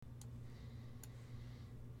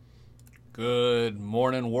Good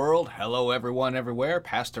morning, world. Hello, everyone, everywhere.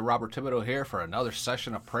 Pastor Robert Thibodeau here for another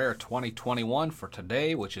session of Prayer 2021 for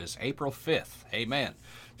today, which is April 5th. Amen.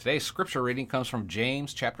 Today's scripture reading comes from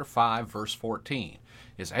James chapter 5, verse 14.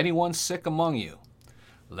 Is anyone sick among you?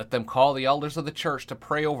 Let them call the elders of the church to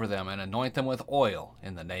pray over them and anoint them with oil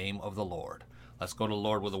in the name of the Lord. Let's go to the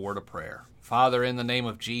Lord with a word of prayer. Father, in the name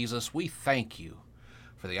of Jesus, we thank you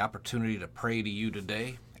for the opportunity to pray to you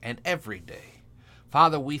today and every day.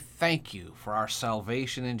 Father, we thank you for our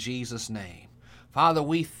salvation in Jesus' name. Father,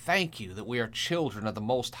 we thank you that we are children of the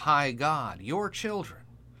Most High God, your children,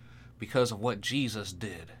 because of what Jesus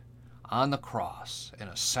did on the cross in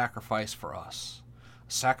a sacrifice for us,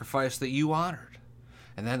 a sacrifice that you honored.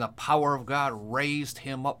 And then the power of God raised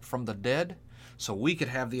him up from the dead so we could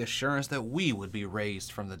have the assurance that we would be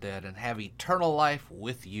raised from the dead and have eternal life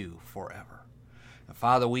with you forever. And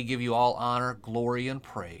Father, we give you all honor, glory, and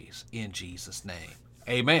praise in Jesus' name.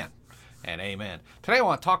 Amen and amen. Today I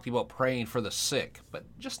want to talk to you about praying for the sick, but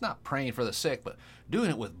just not praying for the sick, but doing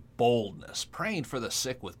it with boldness, praying for the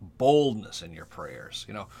sick with boldness in your prayers.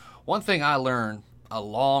 You know, one thing I learned a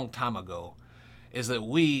long time ago is that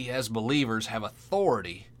we as believers have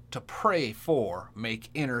authority to pray for, make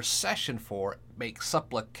intercession for, make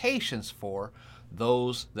supplications for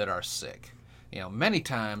those that are sick. You know, many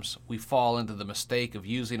times we fall into the mistake of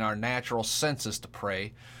using our natural senses to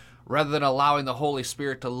pray rather than allowing the Holy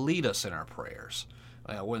Spirit to lead us in our prayers.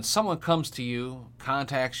 When someone comes to you,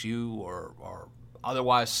 contacts you, or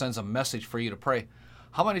otherwise sends a message for you to pray,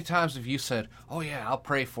 how many times have you said, "Oh yeah, I'll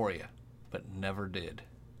pray for you," but never did?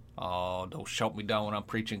 Oh, don't shout me down when I'm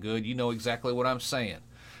preaching good. You know exactly what I'm saying.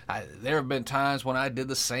 There have been times when I did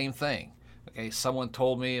the same thing. Okay, someone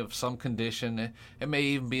told me of some condition. It may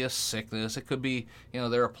even be a sickness. It could be,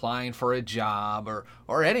 they're applying for a job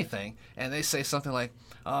or anything. And they say something like,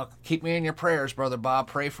 "Oh, keep me in your prayers, Brother Bob.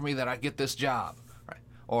 Pray for me that I get this job." Right?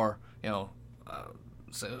 Or,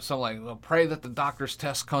 something like, "Well, pray that the doctor's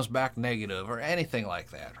test comes back negative," or anything like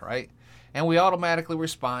that, right? And we automatically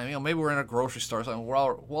respond. Maybe we're in a grocery store or something.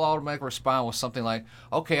 We'll automatically respond with something like,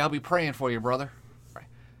 "Okay, I'll be praying for you, brother." Right?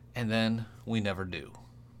 And then we never do.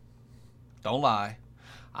 Don't lie.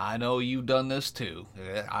 I know you've done this too.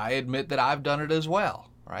 I admit that I've done it as well,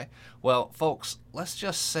 right? Well, folks, let's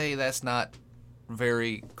just say that's not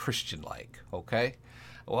very Christian-like, okay?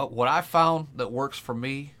 Well, what I found that works for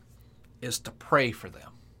me is to pray for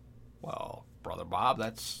them. Well, Brother Bob,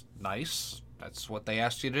 that's nice. That's what they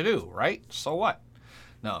asked you to do, right? So what?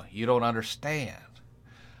 No, you don't understand.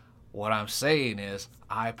 What I'm saying is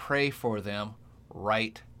I pray for them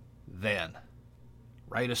right then.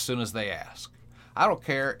 Right as soon as they ask. I don't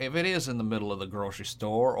care if it is in the middle of the grocery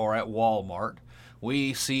store or at Walmart.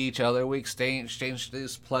 We see each other, we exchange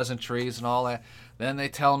these pleasantries and all that. Then they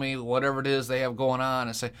tell me whatever it is they have going on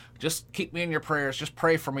and say, "Just keep me in your prayers. Just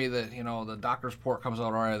pray for me that, the doctor's report comes out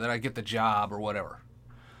all right, that I get the job," or whatever.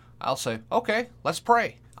 I'll say, "Okay, let's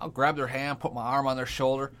pray." I'll grab their hand, put my arm on their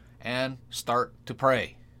shoulder, and start to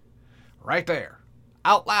pray. Right there,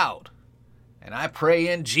 out loud. And I pray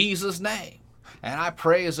in Jesus' name. And I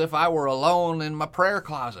pray as if I were alone in my prayer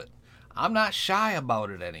closet. I'm not shy about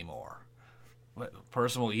it anymore. A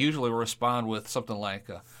person will usually respond with something like,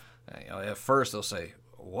 at first they'll say,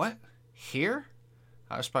 "What? Here?"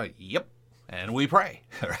 I respond, "Yep." And we pray.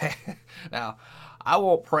 Right? Now, I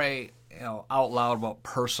won't pray out loud about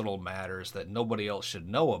personal matters that nobody else should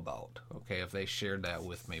know about, okay, if they shared that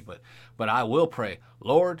with me. But I will pray,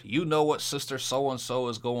 "Lord, you know what Sister so-and-so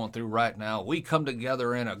is going through right now. We come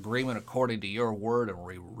together in agreement according to your word and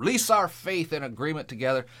release our faith in agreement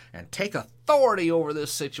together and take authority over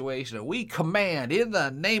this situation. And we command in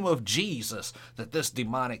the name of Jesus that this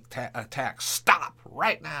demonic attack stop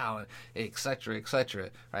right now," etc.,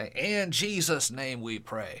 etc. Right? In Jesus' name we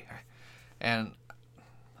pray. And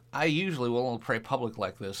I usually will only pray public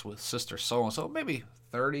like this with Sister so-and-so, maybe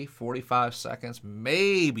 30, 45 seconds,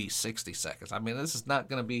 maybe 60 seconds. I mean, this is not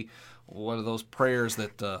going to be one of those prayers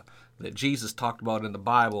that Jesus talked about in the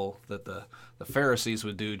Bible that the Pharisees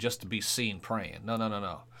would do just to be seen praying.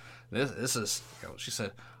 No. This is, she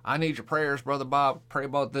said, "I need your prayers, Brother Bob. Pray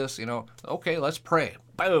about this." Okay, let's pray.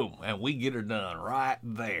 Boom, and we get her done right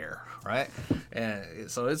there, right? And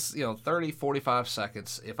so it's 30, 45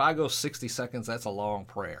 seconds. If I go 60 seconds, that's a long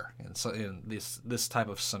prayer. And so in this type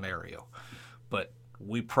of scenario, but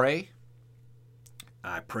we pray.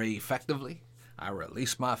 I pray effectively. I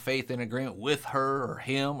release my faith in agreement with her or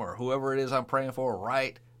him or whoever it is I'm praying for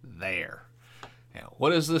right there. Now,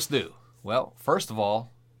 what does this do? Well, first of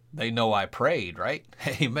all, they know I prayed, right?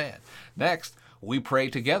 Amen. Next, we pray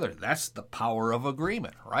together. That's the power of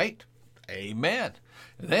agreement, right? Amen.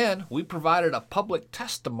 Then we provided a public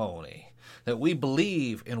testimony that we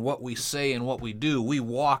believe in what we say and what we do. We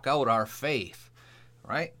walk out our faith,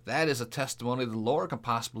 right? That is a testimony the Lord can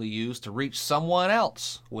possibly use to reach someone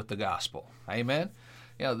else with the gospel. Amen?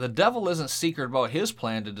 The devil isn't secret about his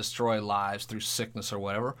plan to destroy lives through sickness or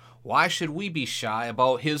whatever. Why should we be shy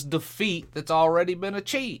about his defeat that's already been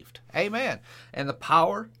achieved? Amen. And the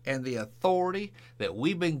power and the authority that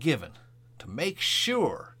we've been given to make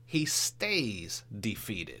sure he stays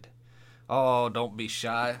defeated. Oh, don't be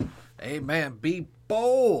shy. Amen. Be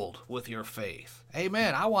bold with your faith.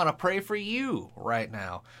 Amen. I want to pray for you right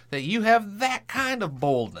now that you have that kind of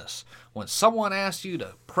boldness. When someone asks you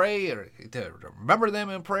to pray or to remember them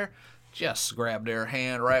in prayer, just grab their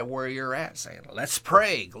hand right where you're at, saying, let's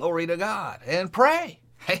pray. Glory to God. And pray.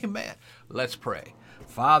 Amen. Let's pray.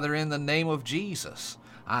 Father, in the name of Jesus,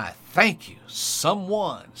 I thank you.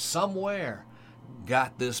 Someone, somewhere,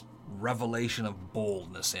 got this revelation of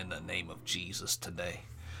boldness in the name of Jesus today.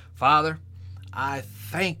 Father, I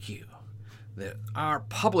thank you that our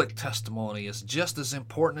public testimony is just as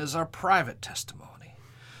important as our private testimony.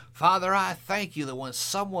 Father, I thank you that when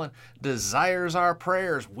someone desires our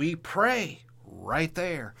prayers, we pray right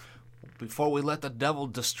there before we let the devil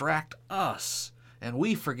distract us and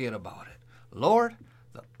we forget about it. Lord,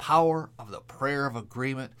 the power of the prayer of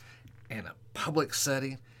agreement in a public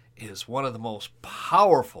setting is one of the most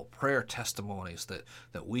powerful prayer testimonies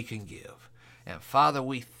that we can give. And Father,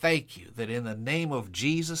 we thank you that in the name of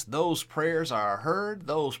Jesus, those prayers are heard,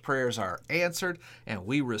 those prayers are answered, and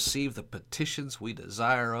we receive the petitions we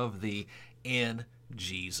desire of thee in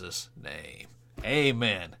Jesus' name.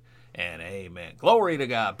 Amen and amen. Glory to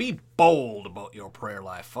God. Be bold about your prayer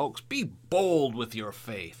life, folks. Be bold with your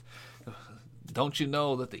faith. Don't you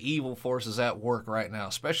know that the evil forces at work right now,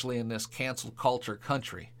 especially in this cancel culture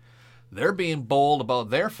country, they're being bold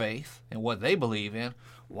about their faith and what they believe in.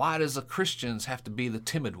 Why does the Christians have to be the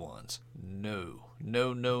timid ones? No.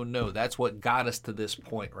 That's what got us to this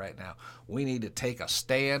point right now. We need to take a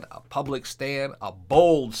stand, a public stand, a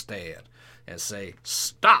bold stand, and say,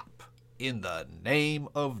 stop in the name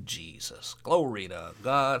of Jesus. Glory to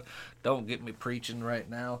God. Don't get me preaching right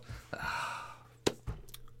now.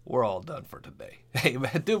 We're all done for today. Hey,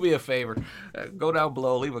 man, do me a favor. Go down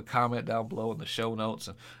below, leave a comment down below in the show notes.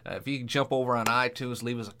 And if you can jump over on iTunes,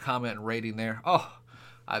 leave us a comment and rating there.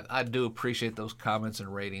 I do appreciate those comments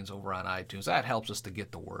and ratings over on iTunes. That helps us to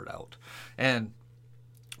get the word out. And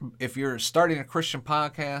if you're starting a Christian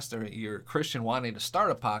podcast or you're a Christian wanting to start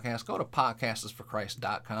a podcast, go to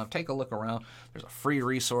podcastsforchrist.com. Take a look around. There's a free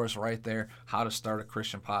resource right there, how to start a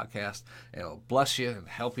Christian podcast. It'll bless you and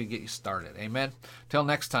help you get you started. Amen. Till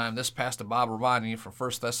next time, this is Pastor Bob reminding you from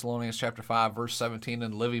 1 Thessalonians chapter 5, verse 17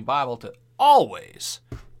 in the Living Bible to always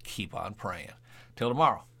keep on praying. Till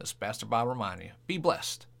tomorrow, this is Pastor Bob reminding you, be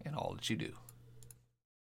blessed in all that you do.